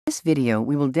In this video,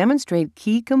 we will demonstrate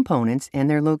key components and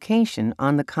their location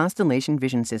on the Constellation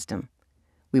Vision System.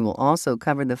 We will also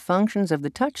cover the functions of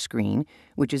the touchscreen,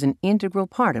 which is an integral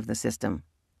part of the system.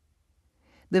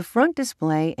 The front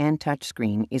display and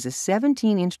touchscreen is a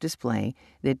 17-inch display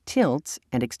that tilts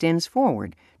and extends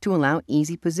forward to allow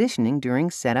easy positioning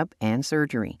during setup and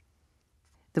surgery.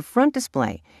 The front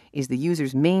display is the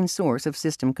user's main source of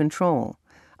system control,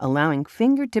 allowing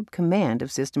fingertip command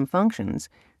of system functions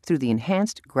through the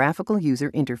enhanced graphical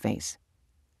user interface.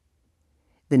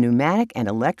 The pneumatic and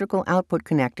electrical output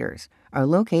connectors are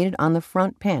located on the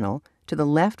front panel to the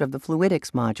left of the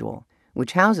fluidics module,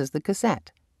 which houses the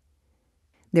cassette.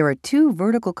 There are two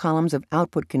vertical columns of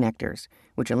output connectors,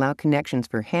 which allow connections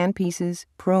for handpieces,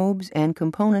 probes, and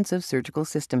components of surgical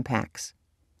system packs.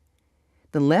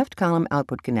 The left column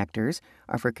output connectors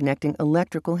are for connecting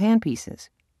electrical handpieces.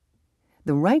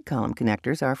 The right column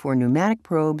connectors are for pneumatic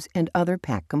probes and other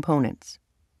pack components.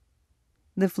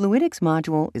 The fluidics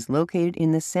module is located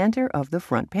in the center of the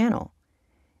front panel.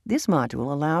 This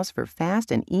module allows for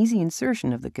fast and easy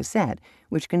insertion of the cassette,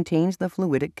 which contains the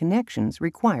fluidic connections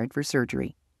required for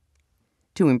surgery.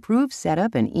 To improve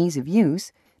setup and ease of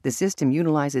use, the system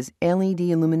utilizes LED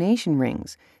illumination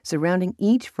rings surrounding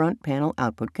each front panel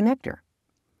output connector.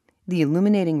 The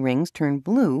illuminating rings turn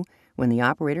blue when the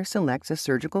operator selects a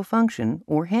surgical function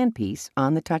or handpiece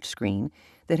on the touchscreen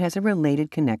that has a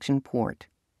related connection port.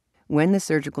 When the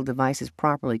surgical device is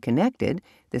properly connected,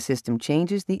 the system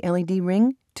changes the LED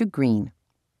ring to green.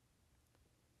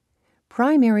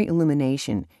 Primary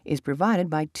illumination is provided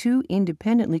by two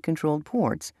independently controlled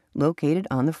ports located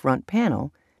on the front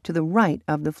panel to the right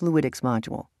of the fluidics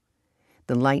module.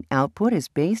 The light output is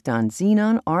based on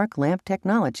xenon arc lamp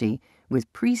technology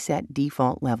with preset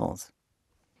default levels.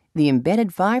 The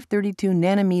embedded 532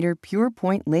 nanometer pure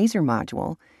point laser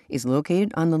module is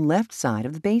located on the left side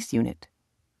of the base unit.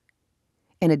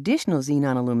 An additional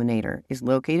xenon illuminator is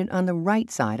located on the right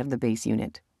side of the base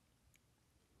unit.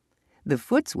 The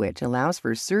foot switch allows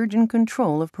for surgeon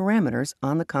control of parameters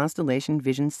on the Constellation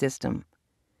Vision System.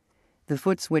 The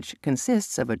foot switch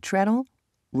consists of a treadle,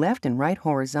 left and right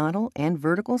horizontal and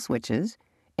vertical switches,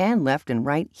 and left and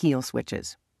right heel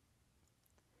switches.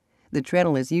 The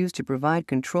treadle is used to provide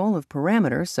control of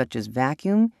parameters such as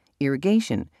vacuum,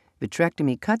 irrigation,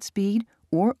 vitrectomy cut speed,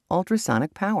 or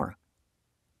ultrasonic power.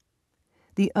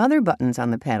 The other buttons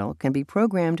on the pedal can be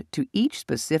programmed to each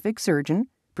specific surgeon,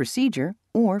 procedure,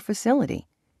 or facility.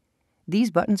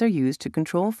 These buttons are used to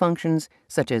control functions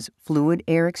such as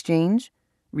fluid-air exchange,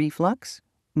 reflux,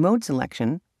 mode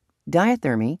selection,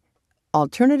 diathermy,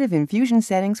 alternative infusion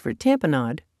settings for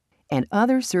tamponade, and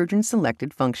other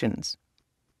surgeon-selected functions.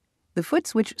 The foot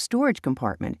switch storage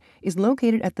compartment is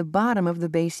located at the bottom of the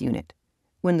base unit.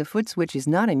 When the foot switch is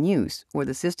not in use or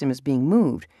the system is being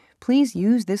moved, please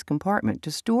use this compartment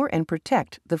to store and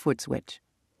protect the foot switch.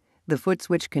 The foot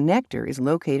switch connector is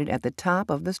located at the top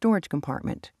of the storage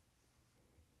compartment.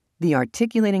 The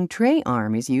articulating tray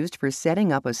arm is used for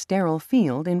setting up a sterile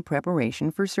field in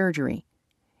preparation for surgery.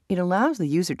 It allows the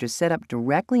user to set up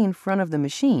directly in front of the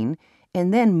machine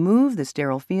and then move the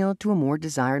sterile field to a more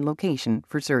desired location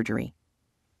for surgery.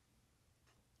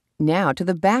 Now to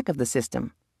the back of the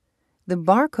system. The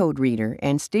barcode reader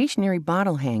and stationary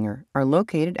bottle hanger are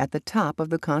located at the top of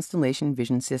the Constellation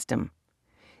Vision System.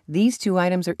 These two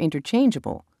items are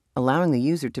interchangeable, allowing the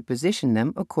user to position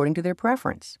them according to their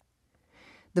preference.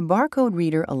 The barcode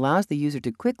reader allows the user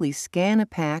to quickly scan a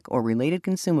pack or related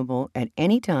consumable at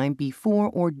any time before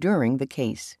or during the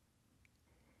case.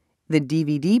 The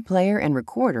DVD player and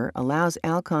recorder allows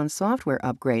Alcon software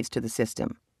upgrades to the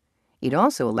system. It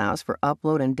also allows for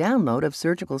upload and download of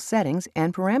surgical settings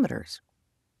and parameters.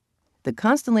 The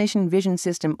Constellation Vision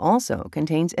System also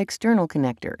contains external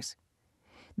connectors.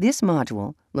 This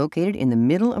module, located in the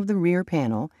middle of the rear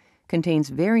panel, contains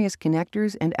various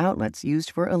connectors and outlets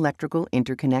used for electrical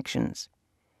interconnections.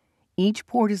 Each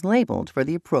port is labeled for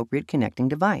the appropriate connecting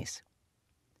device.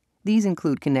 These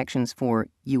include connections for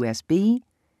USB,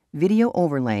 video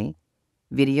overlay,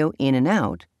 video in and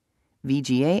out,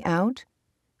 VGA out,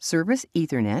 service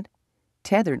Ethernet,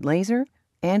 tethered laser,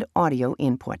 and audio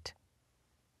input.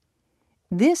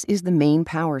 This is the main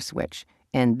power switch,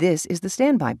 and this is the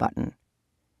standby button.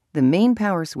 The main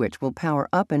power switch will power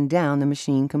up and down the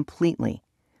machine completely,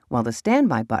 while the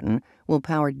standby button will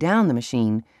power down the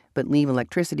machine but leave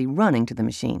electricity running to the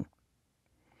machine.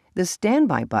 The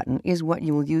standby button is what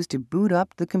you will use to boot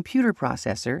up the computer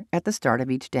processor at the start of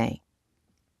each day.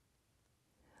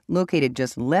 Located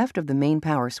just left of the main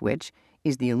power switch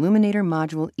is the Illuminator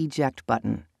Module Eject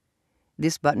button.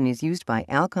 This button is used by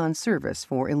Alcon Service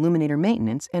for illuminator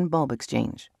maintenance and bulb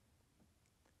exchange.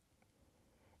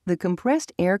 The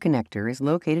compressed air connector is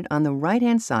located on the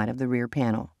right-hand side of the rear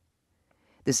panel.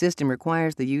 The system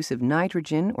requires the use of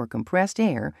nitrogen or compressed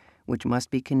air, which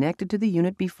must be connected to the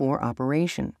unit before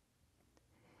operation.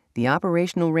 The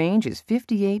operational range is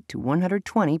 58 to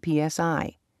 120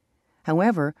 psi.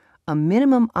 However, a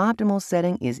minimum optimal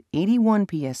setting is 81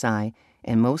 psi,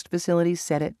 and most facilities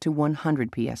set it to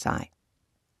 100 psi.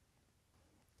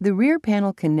 The rear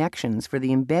panel connections for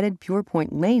the embedded PurePoint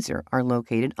laser are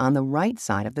located on the right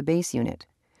side of the base unit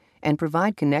and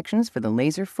provide connections for the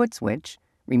laser foot switch,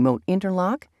 remote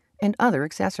interlock, and other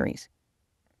accessories.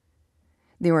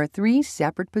 There are 3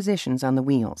 separate positions on the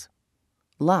wheels: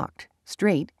 locked,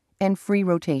 straight, and free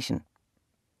rotation.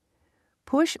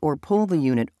 Push or pull the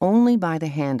unit only by the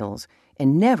handles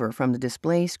and never from the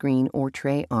display screen or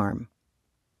tray arm.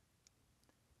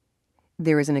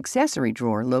 There is an accessory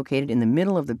drawer located in the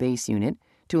middle of the base unit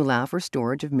to allow for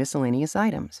storage of miscellaneous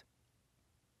items.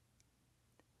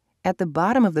 At the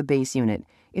bottom of the base unit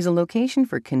is a location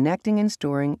for connecting and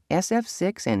storing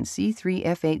SF6 and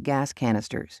C3F8 gas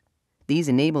canisters. These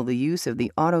enable the use of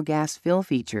the auto gas fill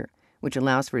feature, which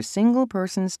allows for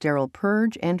single-person sterile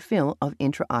purge and fill of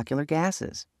intraocular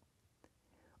gases.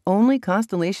 Only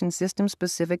Constellation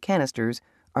System-specific canisters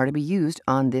are to be used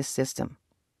on this system.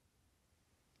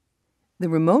 The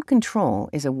remote control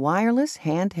is a wireless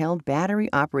handheld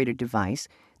battery-operated device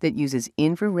that uses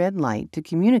infrared light to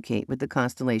communicate with the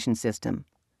Constellation system.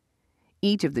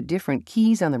 Each of the different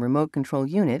keys on the remote control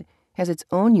unit has its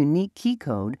own unique key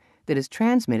code that is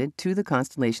transmitted to the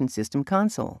Constellation system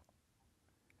console.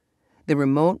 The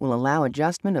remote will allow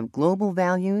adjustment of global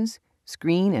values,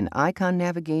 screen and icon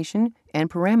navigation, and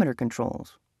parameter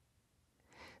controls.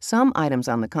 Some items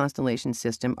on the Constellation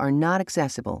system are not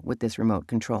accessible with this remote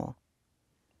control.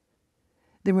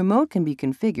 The remote can be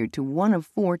configured to one of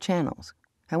 4 channels.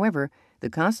 However, the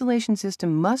Constellation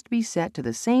system must be set to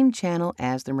the same channel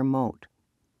as the remote.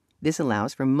 This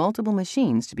allows for multiple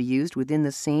machines to be used within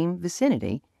the same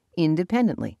vicinity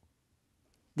independently.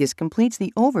 This completes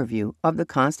the overview of the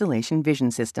Constellation Vision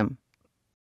System.